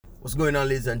What's going on,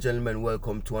 ladies and gentlemen?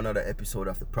 Welcome to another episode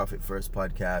of the Profit First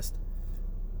podcast.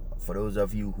 For those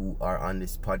of you who are on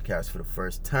this podcast for the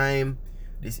first time,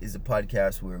 this is a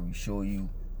podcast where we show you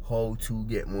how to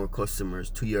get more customers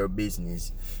to your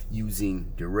business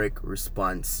using direct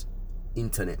response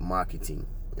internet marketing,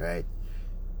 right?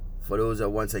 For those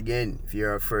that, once again, if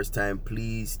you're a first time,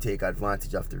 please take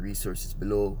advantage of the resources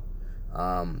below.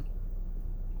 How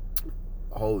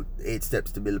 8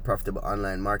 steps to build profitable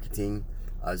online marketing,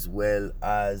 as well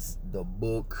as the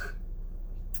book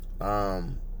how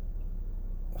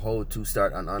to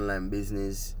start an online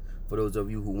business. For those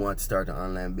of you who want to start an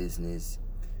online business,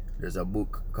 there's a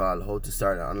book called How to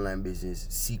Start an Online Business,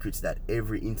 Secrets That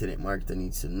Every Internet Marketer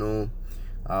Needs to Know.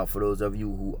 For those of you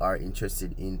who are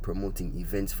interested in promoting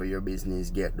events for your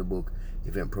business, get the book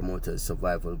Event Promoter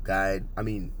Survival Guide.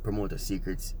 Promoter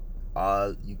Secrets.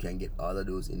 You can get all of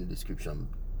those in the description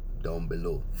down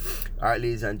below. All right,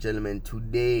 ladies and gentlemen,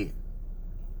 today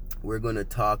we're going to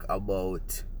talk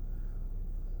about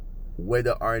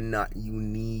whether or not you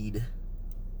need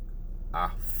a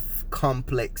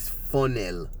complex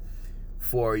funnel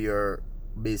for your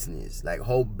business. Like,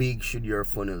 how big should your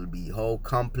funnel be? How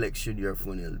complex should your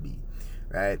funnel be?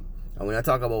 Right? And when I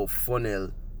talk about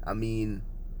funnel, I mean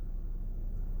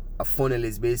a funnel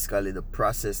is basically the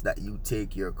process that you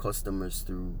take your customers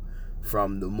through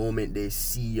from the moment they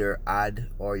see your ad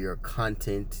or your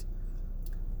content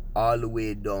all the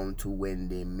way down to when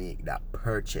they make that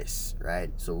purchase,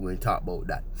 right? So we're going to talk about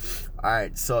that. All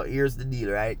right, so here's the deal,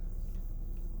 right?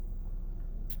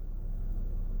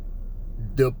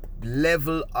 The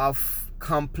level of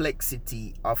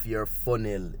complexity of your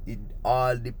funnel, it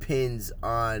all depends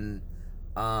on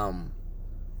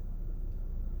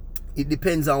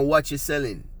what you're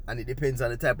selling, and it depends on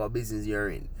the type of business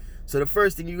you're in. So the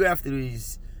first thing you have to do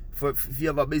is, if you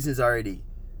have a business already,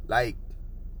 like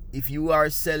if you are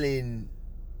selling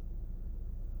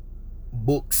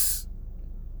books,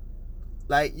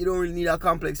 like, you don't really need a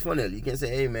complex funnel. You can say,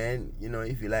 hey man,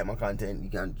 if you like my content, you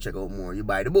can check out more. You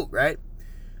buy the book, right?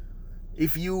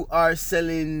 If you are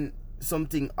selling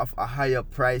something of a higher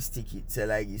price ticket, say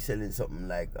like you're selling something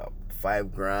like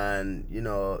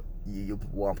 $5,000, you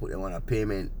want to put them on a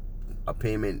payment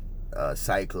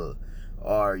cycle,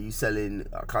 or you selling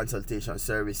consultation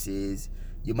services,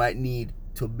 you might need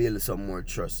to build some more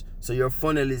trust. So your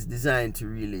funnel is designed to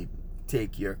really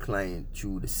take your client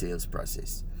through the sales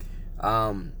process.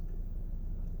 You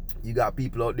got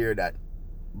people out there that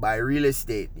buy real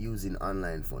estate using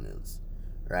online funnels,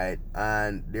 right?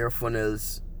 And their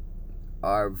funnels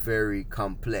are very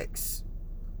complex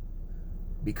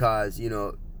because,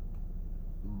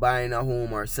 buying a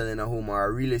home or selling a home or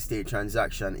a real estate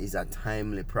transaction is a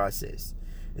timely process,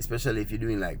 especially if you're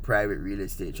doing like private real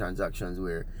estate transactions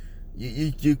where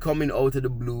you're coming out of the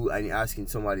blue and you're asking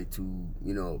somebody to,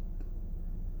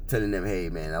 telling them, hey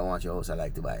man, I want your house, I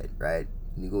like to buy it, right?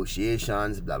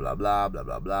 Negotiations, blah blah blah blah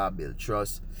blah blah, build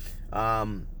trust.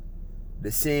 The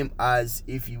same as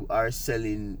if you are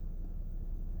selling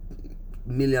 $1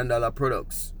 million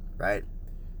products, right?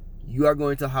 You are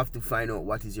going to have to find out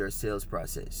what is your sales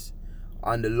process.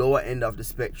 On the lower end of the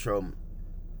spectrum,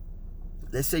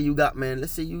 let's say you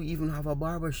even have a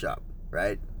barber shop,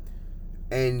 right?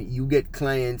 And you get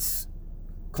clients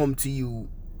come to you,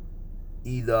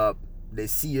 either they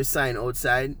see your sign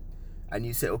outside and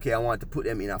you say, okay, I want to put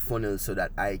them in a funnel so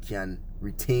that I can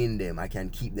retain them, I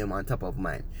can keep them on top of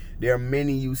mine. There are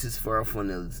many uses for a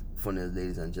funnels,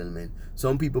 ladies and gentlemen.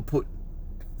 Some people put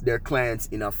their clients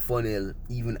in a funnel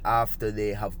even after they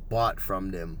have bought from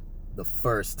them the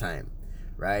first time,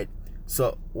 right?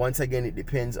 So once again, it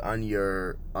depends on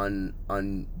your on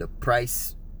the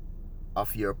price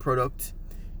of your product.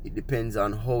 It depends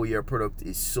on how your product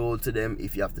is sold to them.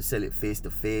 If you have to sell it face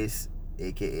to face,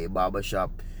 aka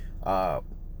barbershop, car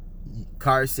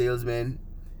salesmen,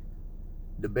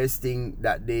 the best thing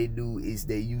that they do is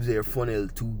they use their funnel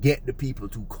to get the people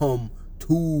to come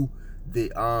to the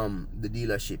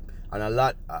dealership. And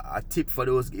a tip for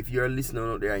those, if you're listening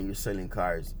out there and you're selling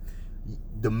cars,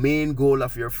 the main goal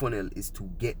of your funnel is to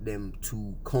get them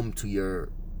to come to your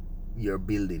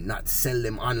building, not sell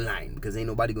them online, because ain't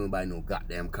nobody gonna buy no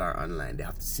goddamn car online. They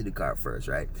have to see the car first,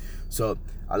 right? So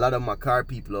a lot of my car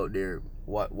people out there,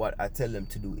 what I tell them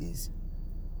to do is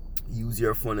use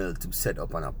your funnel to set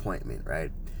up an appointment,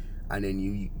 right? And then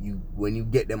you when you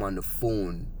get them on the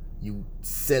phone, you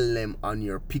sell them on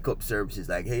your pickup services,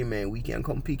 like, hey man, we can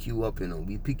come pick you up,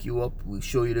 we pick you up, we'll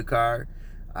show you the car.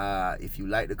 If you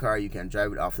like the car, you can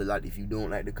drive it off the lot. If you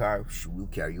don't like the car, we'll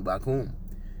carry you back home.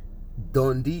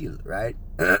 Done deal, right?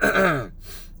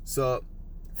 So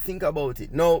think about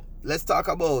it. Now let's talk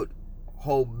about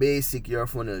how basic your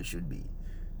funnel should be.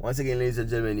 Once again, ladies and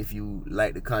gentlemen, if you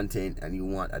like the content and you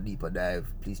want a deeper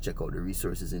dive, please check out the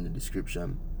resources in the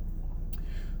description.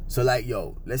 So like,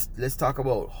 let's talk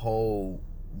about how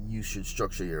you should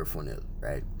structure your funnel,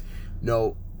 right?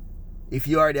 Now, if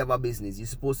you already have a business, you're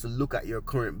supposed to look at your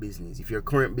current business. If your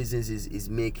current business is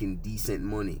making decent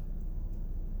money,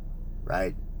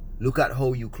 right? Look at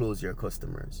how you close your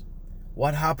customers.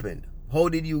 What happened? How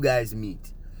did you guys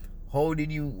meet?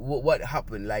 What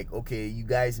happened? Like, okay, you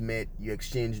guys met, you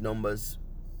exchanged numbers,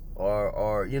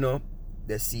 or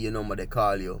they see your number, they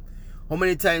call you. How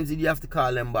many times did you have to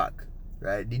call them back,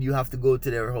 right? Did you have to go to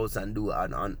their house and do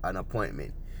an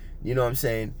appointment? You know what I'm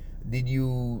saying? Did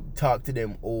you talk to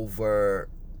them over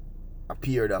a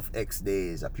period of X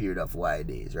days, a period of Y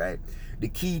days, right? The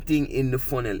key thing in the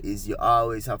funnel is you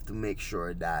always have to make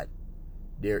sure that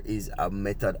there is a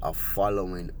method of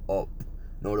following up.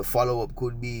 Now, the follow-up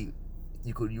could be,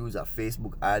 you could use a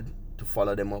Facebook ad to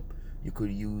follow them up. You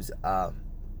could use all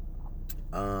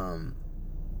online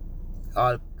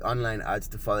ads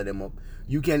to follow them up.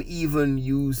 You can even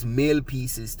use mail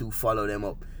pieces to follow them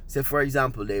up. Say, for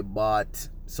example, they bought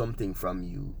something from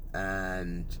you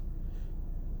and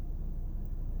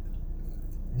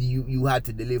you had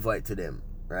to deliver it to them,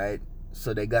 right?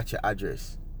 So they got your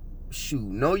address.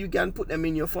 Now you can put them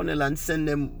in your funnel and send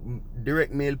them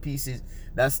direct mail pieces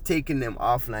that's taking them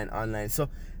offline, online. So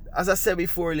as I said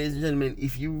before, ladies and gentlemen,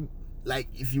 if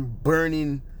you're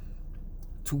burning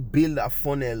to build a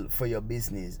funnel for your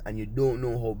business and you don't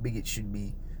know how big it should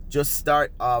be, just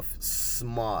start off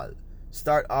small.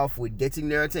 Start off with getting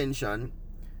their attention.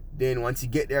 Then once you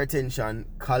get their attention,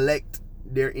 collect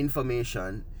their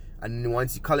information. And then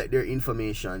once you collect their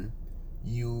information,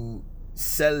 you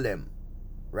sell them,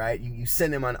 right? You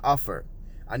send them an offer.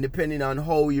 And depending on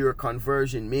how your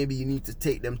conversion, maybe you need to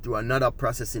take them through another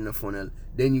process in the funnel.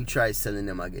 Then you try selling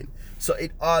them again. So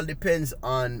it all depends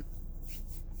on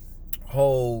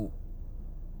how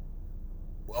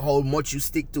much you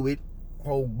stick to it,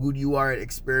 how good you are at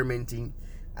experimenting,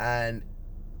 and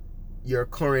your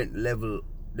current level,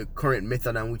 the current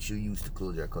method on which you use to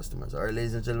close your customers. All right,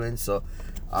 ladies and gentlemen. So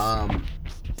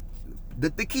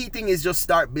the key thing is just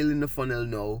start building the funnel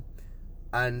now,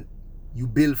 and you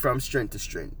build from strength to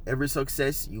strength. Every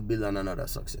success, you build on another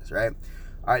success, right?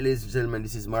 All right, ladies and gentlemen,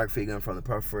 this is Mark Fagan from the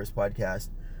Profit First Podcast.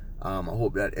 I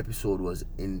hope that episode was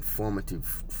informative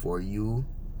for you.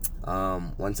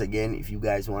 Once again, if you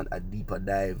guys want a deeper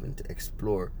dive and to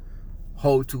explore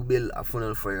how to build a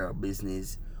funnel for your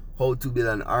business, how to build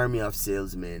an army of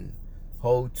salesmen,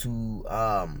 how to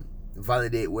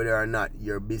validate whether or not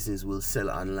your business will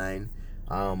sell online,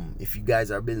 if you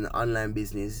guys are building an online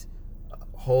business,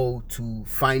 how to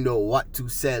find out what to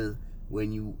sell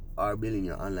when you are building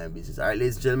your online business. All right,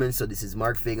 ladies and gentlemen, so this is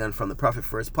Mark Fagan from the Profit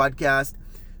First Podcast.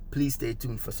 Please stay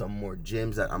tuned for some more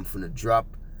gems that I'm finna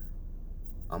drop.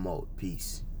 I'm out.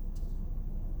 Peace.